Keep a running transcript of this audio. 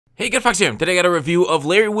Hey, Good Fox here. Today I got a review of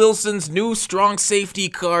Larry Wilson's new strong safety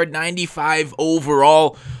card, 95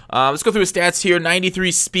 overall. Let's go through his stats here.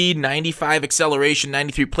 93 speed, 95 acceleration,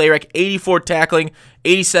 93 play rec, 84 tackling,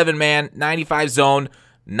 87 man, 95 zone,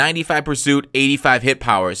 95 pursuit, 85 hit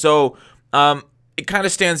power. So it kind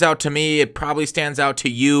of stands out to me. It probably stands out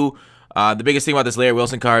to you. The biggest thing about this Larry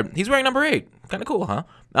Wilson card, he's wearing number 8. Kind of cool,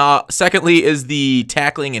 huh? Secondly is the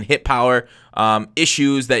tackling and hit power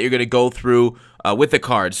issues that you're going to go through with the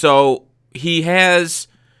card. So he has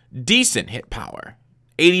decent hit power,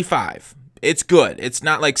 85. It's good. It's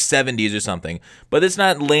not like 70s or something, but it's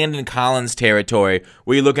not Landon Collins territory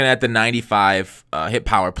where you're looking at the 95 hit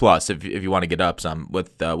power plus if you want to get up some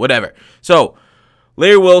with whatever. So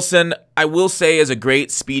Larry Wilson, I will say, is a great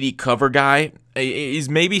speedy cover guy. He's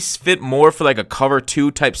maybe fit more for like a cover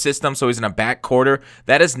 2 type system, so he's in a back quarter.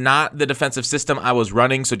 That is not the defensive system I was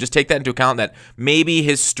running, so just take that into account that maybe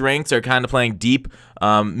his strengths are kind of playing deep,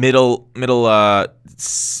 middle,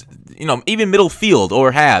 even middle field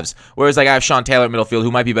or halves. Whereas like I have Sean Taylor at middle field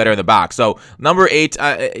who might be better in the box. So number 8,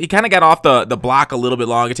 he kind of got off the block a little bit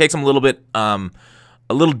long. It takes him a little bit.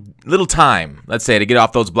 A little time, let's say, to get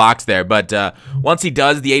off those blocks there. But once he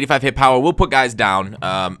does, the 85 hit power will put guys down.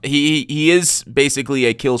 He is basically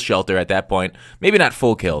a kill shelter at that point. Maybe not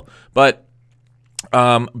full kill, but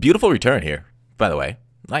beautiful return here, by the way.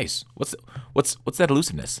 Nice. What's that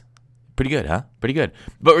elusiveness? Pretty good, huh? Pretty good.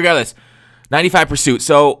 But regardless, 95 pursuit.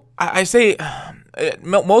 So I say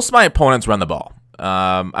most of my opponents run the ball.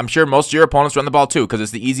 I'm sure most of your opponents run the ball too, because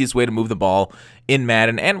it's the easiest way to move the ball in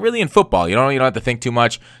Madden and really in football. You don't have to think too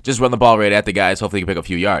much. Just run the ball right at the guys. Hopefully you can pick a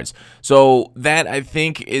few yards. So that, I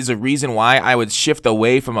think, is a reason why I would shift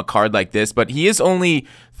away from a card like this. But he is only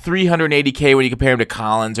 380K when you compare him to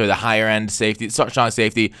Collins or the higher end safety, strong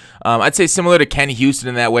safety. I'd say similar to Ken Houston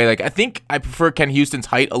in that way. Like I think I prefer Ken Houston's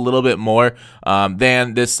height a little bit more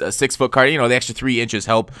than this 6-foot card. The extra 3 inches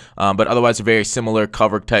help, but otherwise they're very similar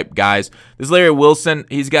cover type guys. This Larry Wilson,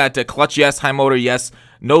 he's got clutch yes, high motor yes,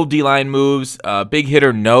 no D-line moves, big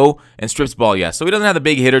hitter no, and strips ball yes. So he doesn't have the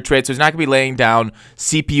big hitter trait, so he's not going to be laying down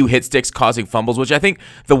CPU hit sticks causing fumbles, which I think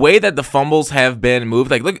the way that the fumbles have been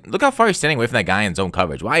moved, like look how far he's standing away from that guy in zone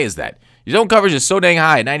coverage. Why is that? Your zone coverage is so dang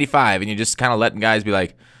high at 95, and you're just kind of letting guys be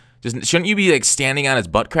like, shouldn't you be like standing on his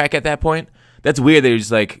butt crack at that point? That's weird that you're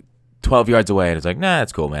just like 12 yards away, and it's like, nah,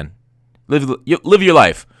 that's cool, man. Live your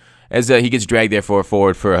life. As he gets dragged there for a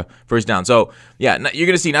forward for a first down. So, yeah, you're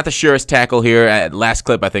going to see not the surest tackle here. Last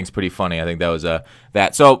clip, I think, is pretty funny. I think that was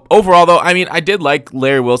that. So, overall, though, I mean, I did like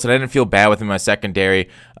Larry Wilson. I didn't feel bad with him in my secondary.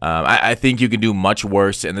 I think you can do much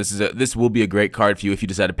worse, and this will be a great card for you if you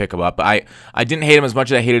decide to pick him up. But I didn't hate him as much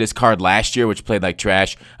as I hated his card last year, which played like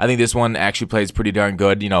trash. I think this one actually plays pretty darn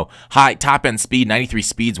good. High top-end speed, 93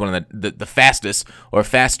 speed is one of the fastest or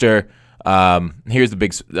faster. Here's the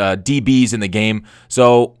big DBs in the game.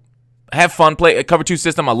 So, have fun, play a cover 2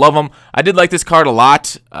 system. I love him. I did like this card a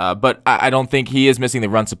lot, but I don't think he is missing the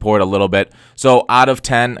run support a little bit. So out of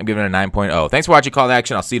 10, I'm giving it a 9.0. Thanks for watching Call to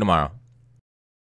Action. I'll see you tomorrow.